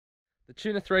The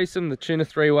tuna threesome, the tuna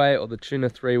three-way, or the tuna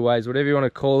three-ways, whatever you want to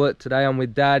call it. Today I'm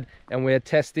with Dad and we're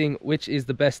testing which is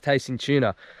the best tasting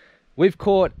tuna. We've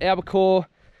caught Albacore,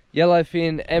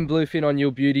 Yellowfin and Bluefin on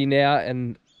Your Beauty now,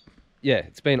 and yeah,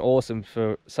 it's been awesome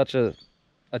for such a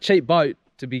cheap boat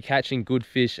to be catching good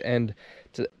fish. And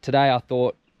today I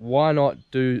thought, why not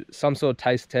do some sort of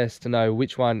taste test to know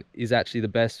which one is actually the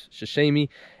best sashimi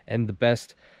and the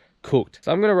best cooked.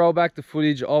 So I'm going to roll back the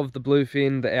footage of the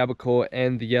Bluefin, the Albacore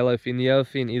and the Yellowfin. The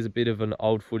Yellowfin is a bit of an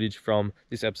old footage from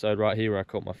this episode right here where I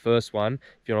caught my first one.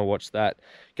 If you want to watch that,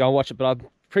 go and watch it, but I'm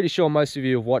pretty sure most of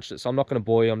you have watched it, so I'm not going to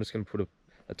bore you. I'm just going to put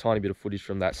a tiny bit of footage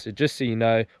from that, so just so you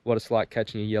know what it's like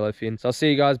catching a Yellowfin. So I'll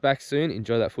see you guys back soon.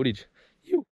 Enjoy that footage.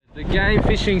 The game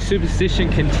fishing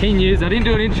superstition continues. I didn't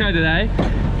do an intro today,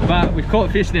 but we've caught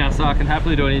fish now, so I can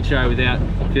happily do an intro without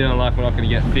feeling like we're not going to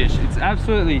get fish. It's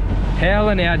absolutely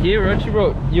howling out here. We actually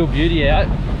brought Your Beauty out,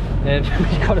 and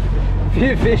we've got a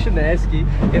few fish in the esky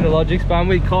in the Logics, but I'm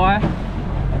with Kai,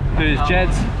 who's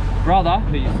Jed's brother,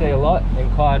 who you see a lot,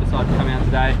 and Kai decided to come out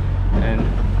today and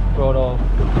brought all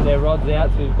their rods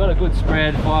out. So we've got a good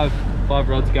spread, five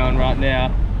rods going right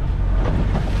now.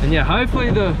 And yeah,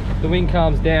 hopefully the wind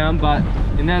calms down, but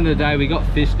in the end of the day we got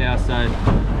fish now, so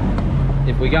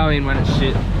if we go in when it's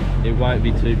shit, it won't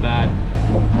be too bad.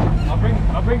 I'll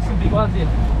bring some big ones in.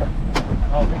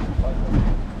 I'll bring some close ones.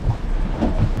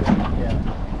 Yeah.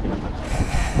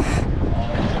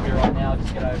 Should be right now,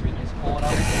 just get over in this corner.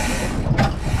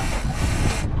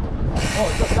 Oh,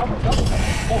 it's got double.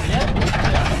 Oh yeah?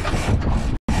 Yeah.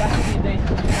 That should be a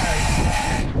decent carry.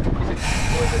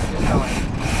 Or is it just going?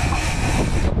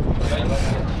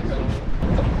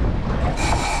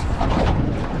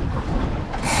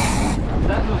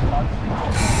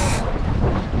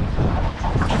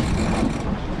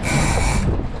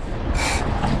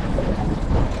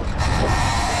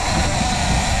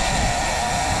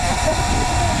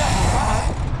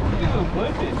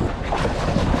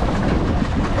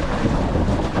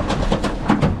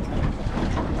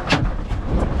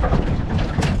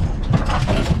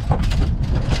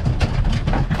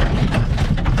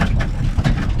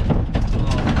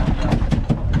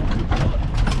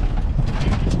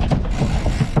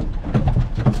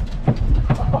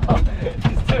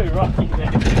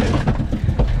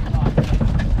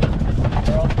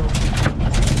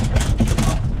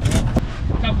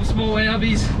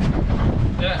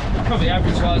 Yeah, probably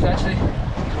average size actually.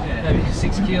 Yeah, maybe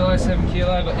 6 kilo, 7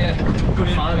 kilo, but yeah, good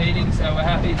fun eating, so we're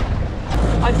happy.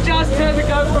 I just turned the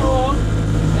GoPro on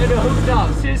and it hooked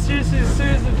up. Seriously, as soon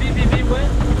as the beep went,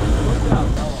 it hooked up.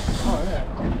 Oh yeah.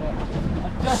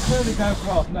 I just turned the GoPro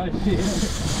off, no shit.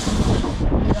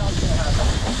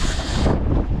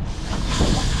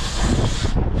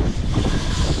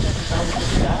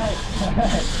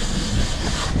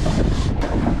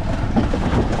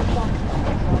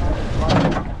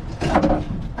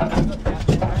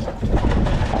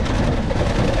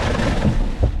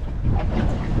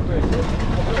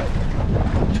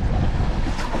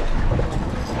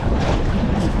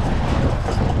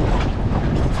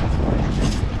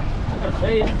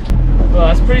 Well,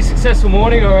 it's a pretty successful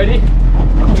morning already.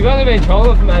 We've only been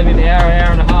trolling for maybe an hour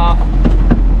and a half,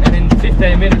 and in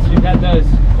 15 minutes we've had those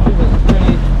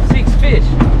 26 fish,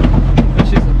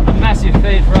 which is a massive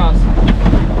feed for us.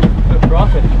 We're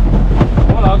profit.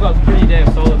 What I've got is pretty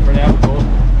damn solid for an albacore.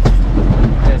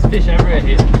 There's fish everywhere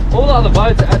here. All the other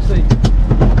boats are actually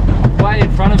way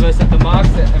in front of us at the marks,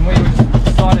 and we just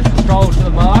decided to stroll to the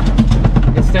mark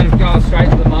instead of going straight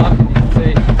to the mark, and you can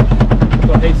see we've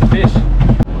got heaps of fish.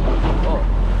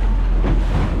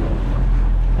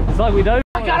 It's like we don't.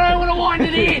 I don't want to wind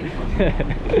it in.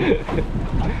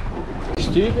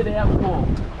 Stupid albacore.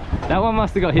 That one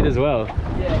must have got hit as well.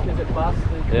 Yeah, because it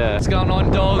busted. Yeah. What's going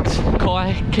on, dogs?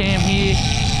 Kai Cam here.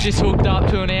 Just hooked up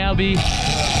to an albie.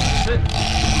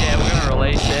 Yeah, we're gonna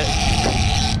release it.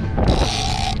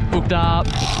 Hooked up.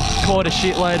 Caught a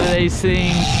shitload of these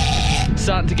things.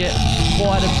 Starting to get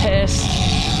quite a pest.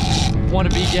 Want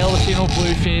to be Yellowfin or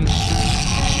Bluefin.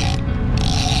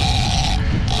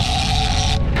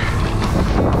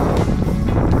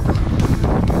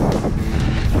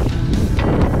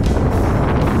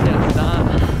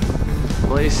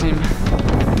 Release him.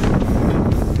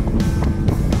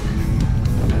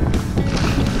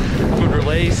 Good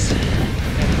release.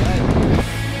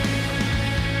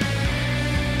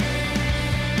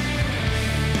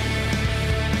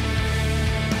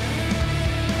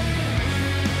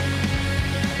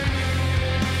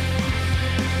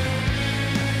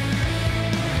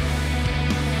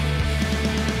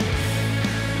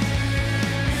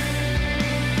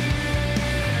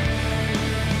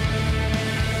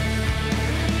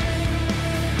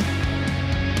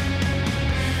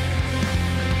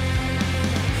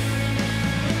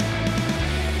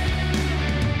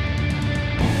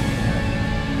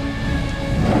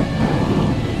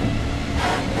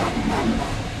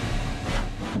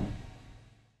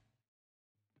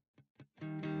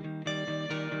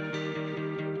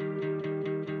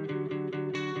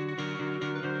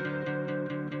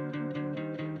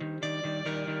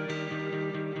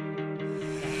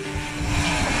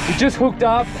 We just hooked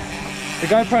up. The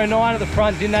GoPro 9 at the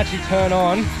front didn't actually turn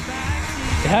on.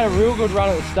 It had a real good run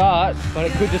at the start, but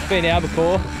it could just be an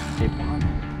albacore. Keep on,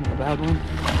 not a bad one.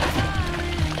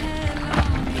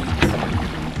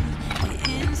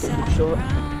 Short.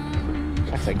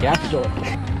 That's a gap short.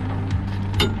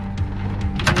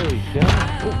 There we go.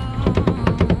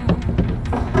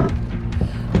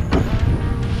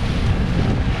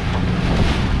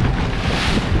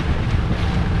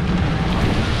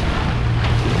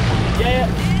 Yeah.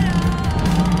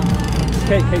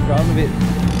 Keep driving a bit.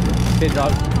 Keep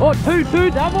driving. Oh, two,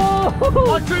 double!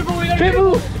 Oh, triple, we got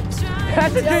triple!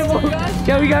 That's a triple!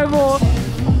 Can we go more?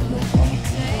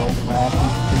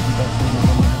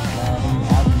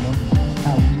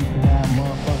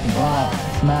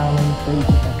 Smiling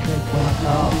face, I click when I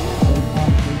call. They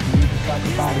want to be like the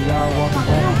body, y'all walking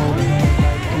down, holding hands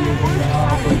like tears in the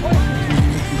heart.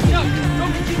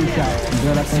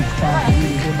 Girl, I think it's time for you to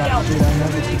hear about the shit I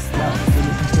never just stopped.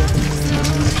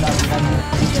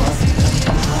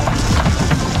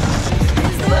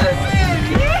 So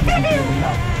listen carefully and let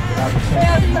me stop it. I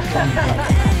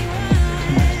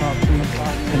know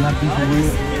can I be for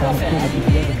real? Trying to pull it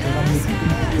together, but I'm missing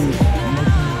pieces.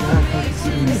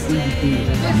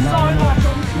 There's so much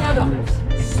on together.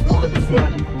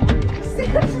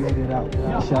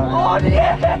 Oh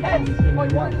yeah!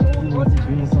 What?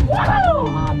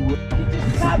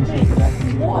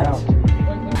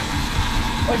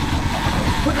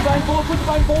 Put the bang forward, put the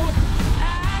bang forward.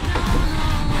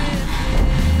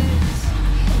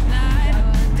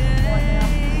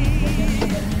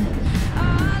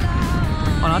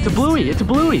 Oh no, it's a bluey, it's a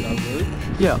bluey. Oh, really?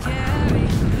 Yeah.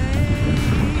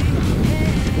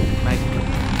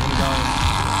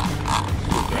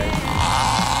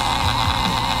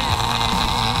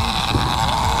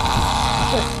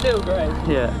 Still great.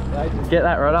 Yeah. Get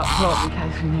that right up top in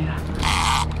case we need it.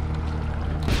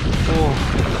 Oh.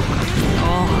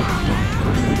 Oh.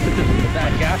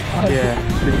 That gap. Yeah,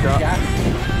 good shot.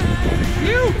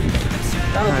 You!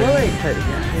 That was Louis. Take the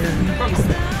gap.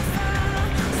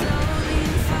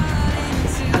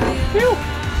 You!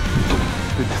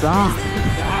 Good start.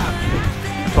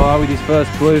 Fire with his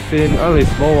first bluefin. Only a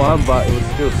small one, but it was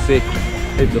still sick.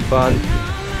 Heaps of fun.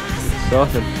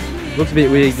 Exciting. Looks a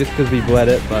bit weird just because we bled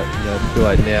it, but you know, it's too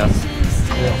late now.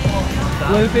 Yeah.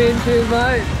 Bluefin, cheers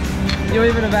mate. You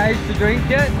even of age to drink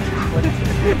yet?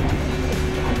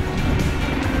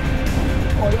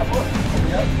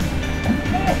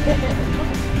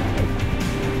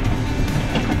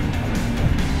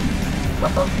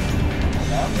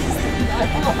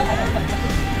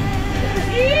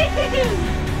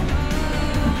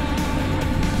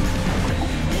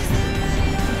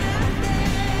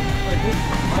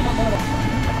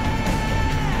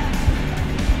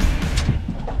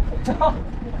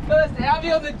 First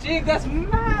Albie on the jig, that's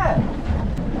mad!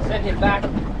 Send him back.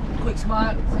 Quick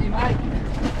smart, see you mate.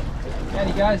 Down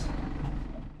he goes.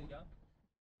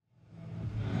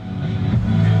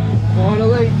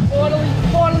 Finally!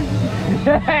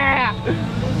 Yeah!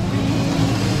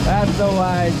 That's the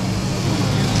way.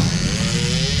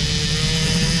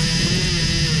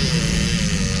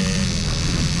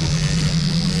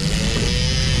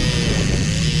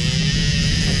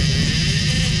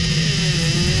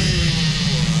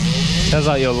 Sounds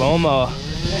like your lawnmower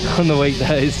on the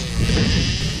weekdays.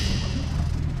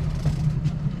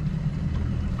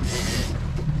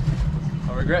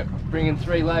 I regret bringing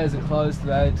 3 layers of clothes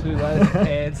today, 2 layers of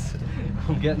pants.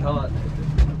 I'm getting hot.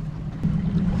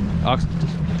 Ox.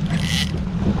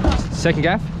 Second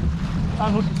gaff?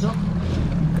 Unhook yourself.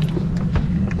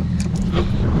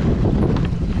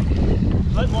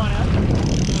 Let one out.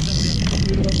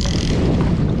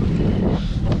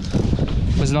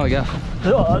 Where's another gaff? Oh,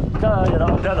 yeah,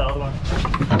 the other one.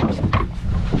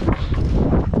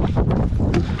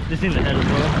 Just in the head as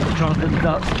well. I'm trying to fit the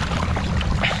ducks.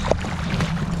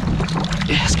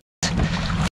 Yes.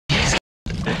 Yes.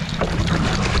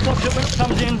 Watch it when it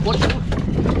comes in. Watch it.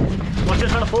 Watch it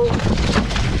trying to fall.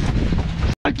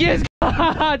 Yes,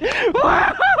 God!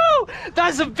 Wow!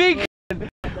 That's a big.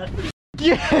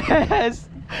 Yes!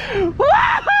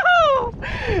 Wow!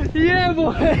 Yeah,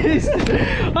 boys!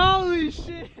 Holy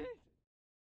shit!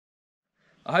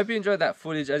 I hope you enjoyed that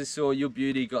footage. As you saw, Your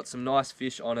Beauty got some nice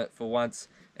fish on it for once,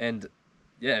 and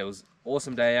yeah, it was an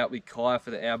awesome day out with Kai for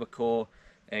the albacore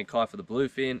and Kai for the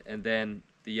bluefin, and then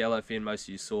the yellowfin most of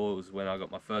you saw was when I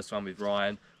got my first one with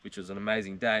Ryan, which was an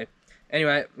amazing day.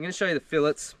 Anyway, I'm going to show you the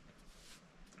fillets.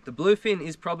 The bluefin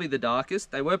is probably the darkest.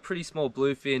 They were pretty small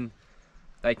bluefin.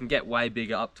 They can get way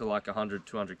bigger, up to like 100,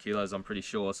 200 kilos, I'm pretty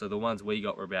sure. So the ones we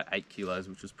got were about 8 kilos,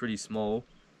 which was pretty small.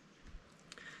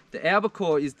 The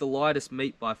albacore is the lightest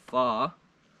meat by far.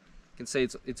 can see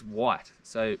it's white.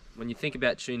 So when you think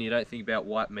about tuna, you don't think about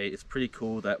white meat. It's pretty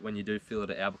cool that when you do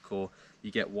fillet at Albacore,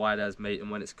 you get white as meat, and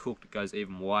when it's cooked, it goes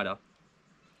even whiter.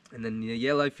 And then the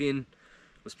yellowfin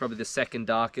was probably the second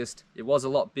darkest. It was a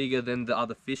lot bigger than the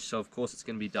other fish, so of course it's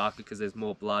going to be darker because there's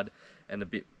more blood, and a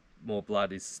bit more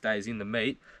blood stays in the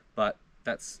meat. But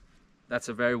that's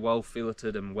a very well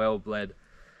filleted and well bled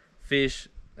fish,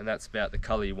 and that's about the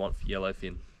colour you want for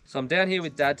yellowfin. So I'm down here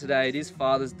with Dad today. It is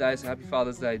Father's Day, so happy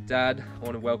Father's Day, Dad. I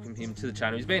want to welcome him to the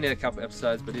channel. He's been in a couple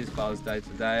episodes, but it is Father's Day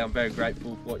today. I'm very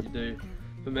grateful for what you do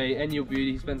for me and your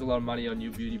beauty. He spends a lot of money on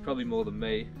your beauty, probably more than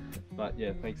me. But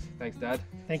yeah, thanks Dad.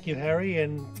 Thank you, Harry,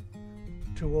 and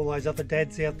to all those other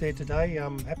dads out there today,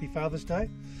 happy Father's Day.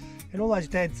 And all those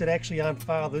dads that actually aren't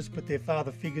fathers, but they're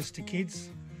father figures to kids,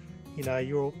 you know,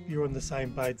 you're in the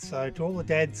same boat. So to all the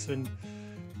dads, and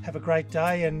have a great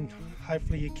day, and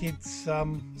hopefully your kids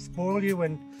spoil you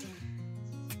and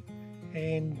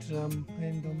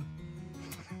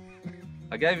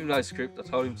I gave him no script. I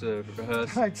told him to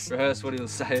rehearse what he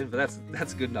was saying, but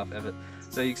that's good enough effort.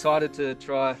 So you excited to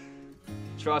try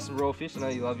some raw fish? I know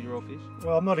you love your raw fish.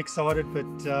 Well, I'm not excited, but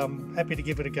happy to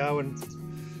give it a go, and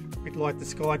a bit like the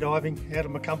skydiving, out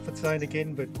of my comfort zone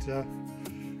again, but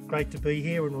great to be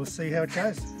here, and we'll see how it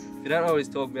goes. If you don't always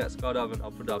talk about skydiving,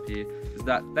 I'll put it up here, because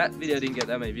that video didn't get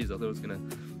that many views. I thought it was going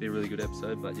to be a really good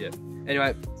episode, but yeah.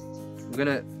 Anyway,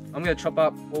 I'm gonna chop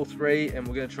up all three, and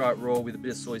we're gonna try it raw with a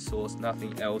bit of soy sauce,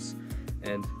 nothing else.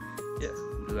 And yeah,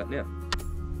 we'll do that now.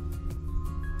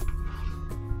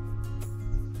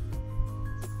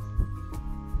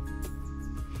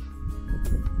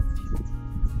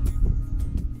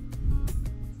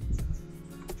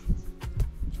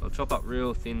 So I'll chop up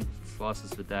real thin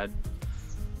slices for Dad,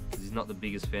 because he's not the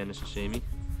biggest fan of sashimi,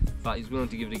 but he's willing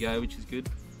to give it a go, which is good.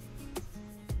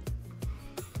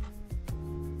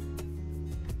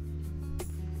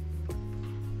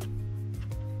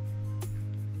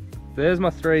 There's my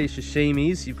three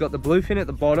sashimis. You've got the bluefin at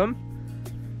the bottom,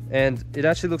 and it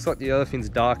actually looks like the yellowfin's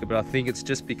darker, but I think it's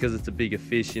just because it's a bigger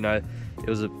fish. You know, it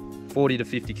was a 40 to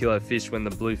 50 kilo fish when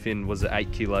the bluefin was an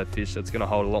 8 kilo fish, so it's going to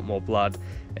hold a lot more blood,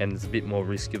 and there's a bit more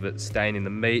risk of it staying in the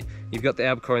meat. You've got the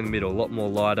albacore in the middle, a lot more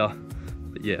lighter.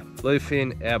 But yeah,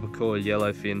 bluefin, albacore,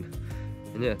 yellowfin,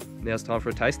 and yeah, now it's time for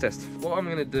a taste test. What I'm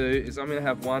going to do is I'm going to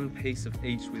have one piece of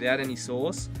each without any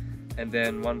sauce, and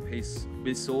then one piece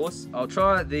with sauce. I'll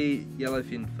try the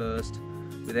yellowfin first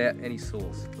without any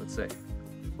sauce. Let's see.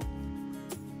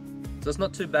 So it's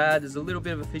not too bad. There's a little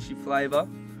bit of a fishy flavour,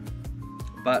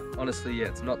 but honestly, yeah,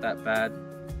 it's not that bad.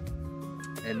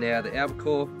 And now the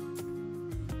albacore.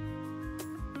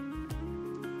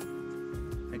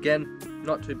 Again,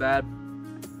 not too bad.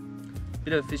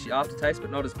 Bit of a fishy aftertaste, but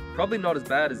probably not as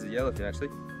bad as the yellowfin actually.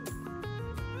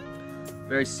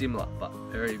 Very similar, but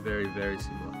very, very, very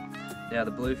similar. Now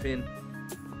the bluefin,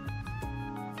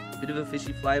 bit of a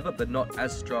fishy flavour, but not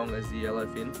as strong as the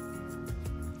yellowfin.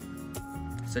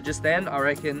 So just then, I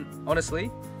reckon,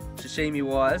 honestly, sashimi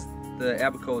wise, the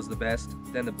albacore is the best,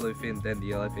 then the bluefin, then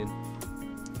the yellowfin.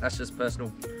 That's just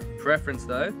personal preference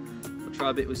though. I'll try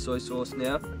a bit with soy sauce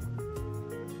now.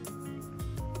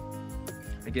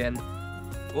 Again,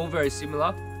 all very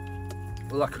similar.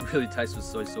 All I could really taste was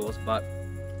soy sauce, but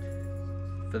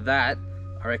for that,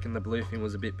 I reckon the bluefin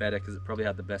was a bit better because it probably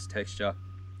had the best texture,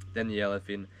 then the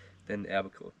yellowfin, then the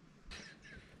albacore.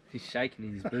 He's shaking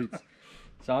in his boots.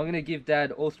 So I'm going to give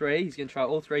Dad all three. He's going to try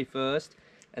all three first,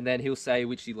 and then he'll say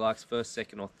which he likes first,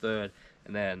 second or third,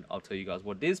 and then I'll tell you guys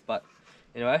what it is. But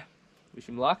anyway, wish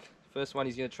him luck. First one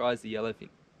he's going to try is the yellowfin.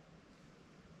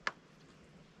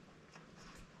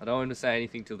 I don't want him to say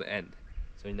anything till the end,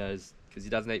 so he knows, because he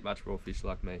doesn't eat much raw fish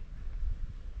like me.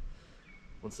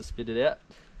 Wants to spit it out.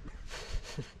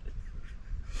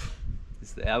 This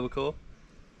is the albacore.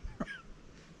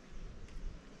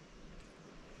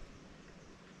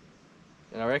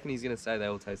 And I reckon he's going to say they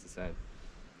all taste the same,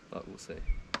 but we'll see.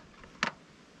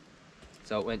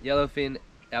 So it went yellowfin,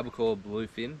 albacore,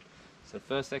 bluefin. So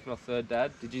first, second or third,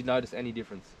 Dad, did you notice any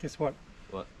difference? Guess what?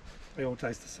 What? They all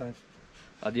taste the same.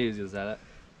 I knew he was going to say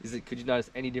that. Could you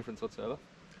notice any difference whatsoever?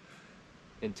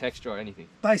 In texture or anything?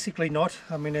 Basically not.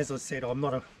 I mean, as I said, I'm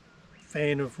not a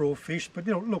fan of raw fish, but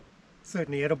you know, look,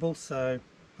 certainly edible, so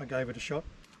I gave it a shot.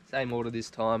 Same order this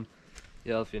time.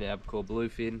 Yellowfin, albacore,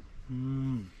 bluefin.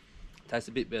 Tastes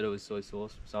a bit better with soy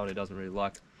sauce. Someone who doesn't really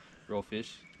like raw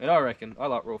fish. And I reckon, I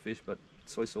like raw fish, but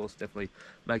soy sauce definitely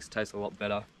makes it taste a lot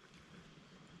better.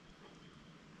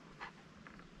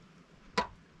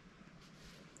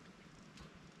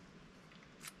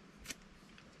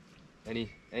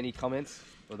 Any comments?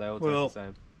 Or they all taste the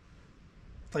same?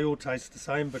 They all taste the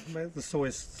same, but the soy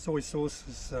sauce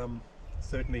is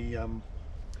Certainly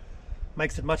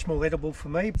makes it much more edible for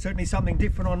me. Certainly something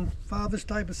different on Father's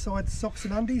Day besides socks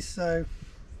and undies, so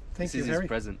thank you, Harry. This is his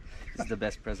present. This is the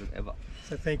best present ever.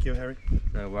 So thank you, Harry.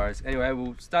 No worries. Anyway,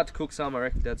 we'll start to cook some. I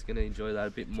reckon Dad's going to enjoy that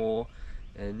a bit more.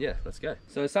 And yeah, let's go.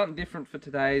 So something different for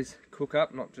today's cook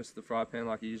up, not just the fry pan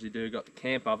like you usually do. Got the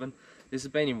camp oven. This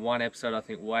has been in one episode, I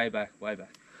think, way back,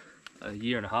 a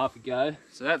year and a half ago.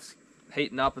 So that's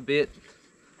heating up a bit.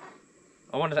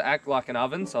 I wanted to act like an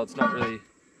oven, so it's not really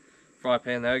fry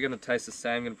pan. They're going to taste the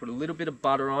same. I'm going to put a little bit of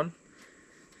butter on,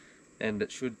 and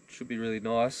it should be really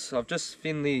nice. So I've just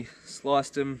thinly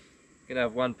sliced them. Going to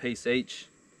have one piece each.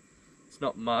 It's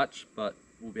not much, but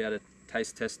we'll be able to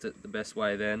taste test it the best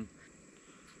way then.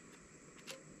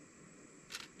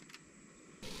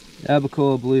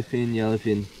 Albacore, bluefin,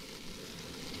 yellowfin.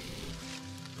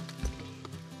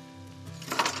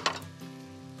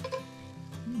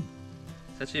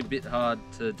 It's actually a bit hard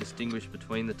to distinguish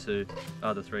between the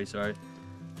three, sorry,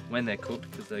 when they're cooked,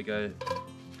 because they go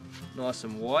nice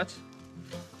and white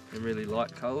and really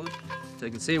light coloured. So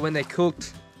you can see when they're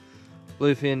cooked,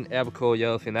 bluefin, albacore,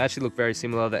 yellowfin, they actually look very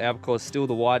similar. The albacore is still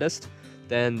the whitest,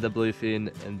 then the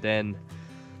bluefin, and then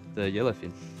the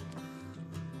yellowfin.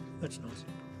 That's nice.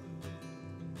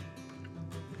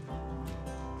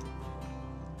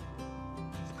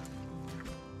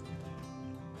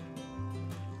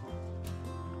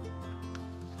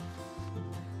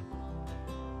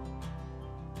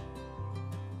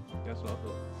 That's what I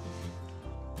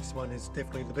thought. This one is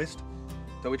definitely the best.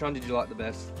 So which one did you like the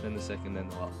best, then the second, then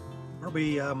the last?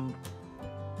 Probably,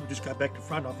 we'll just go back to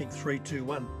front. I think 3, 2,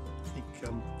 1. I think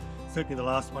certainly the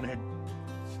last one had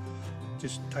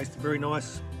just tasted very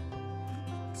nice,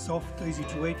 soft, easy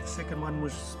to eat. The second one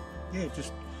was, yeah,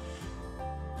 just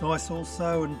nice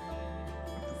also, and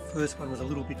the first one was a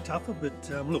little bit tougher, but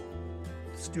look,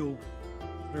 still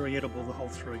very edible, the whole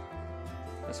three.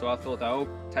 That's what I thought. They all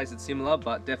tasted similar,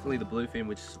 but definitely the bluefin,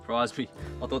 which surprised me.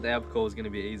 I thought the albacore was going to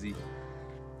be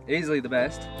easily the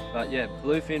best, but yeah,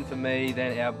 bluefin for me,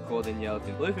 then albacore, then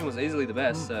yellowfin. Bluefin was easily the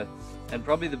best, so, and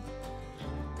probably the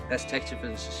best texture for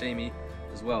the sashimi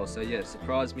as well. So yeah,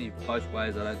 surprised me both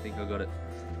ways. I don't think I got it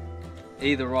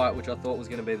either right, which I thought was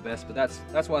going to be the best, but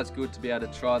that's why it's good to be able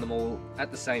to try them all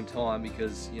at the same time,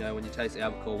 because you know, when you taste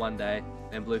albacore one day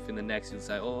and bluefin the next, you'll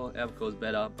say, oh, albacore's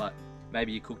better, but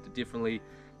maybe you cooked it differently.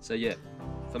 So yeah,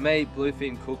 for me,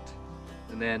 bluefin cooked,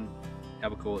 and then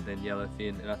albacore, then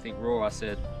yellowfin, and I think raw I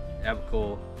said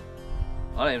albacore.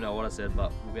 I don't even know what I said,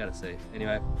 but we'll be able to see.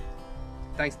 Anyway,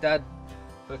 thanks Dad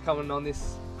for coming on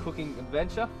this cooking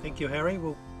adventure. Thank you, Harry.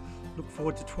 We'll look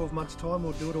forward to 12 months time.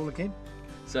 We'll do it all again.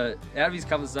 So out of his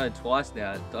comfort zone twice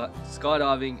now,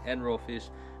 skydiving and raw fish,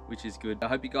 which is good. I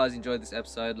hope you guys enjoyed this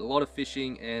episode. A lot of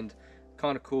fishing and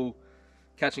kind of cool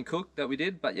catch and cook that we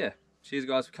did, but yeah, cheers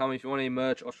guys for coming. If you want any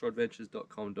merch,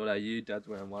 offshoreadventures.com.au. Dad's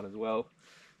wearing one as well.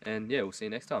 And yeah, we'll see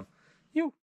you next time.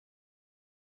 Yo.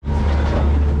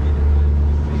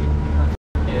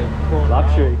 Yeah,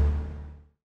 luxury.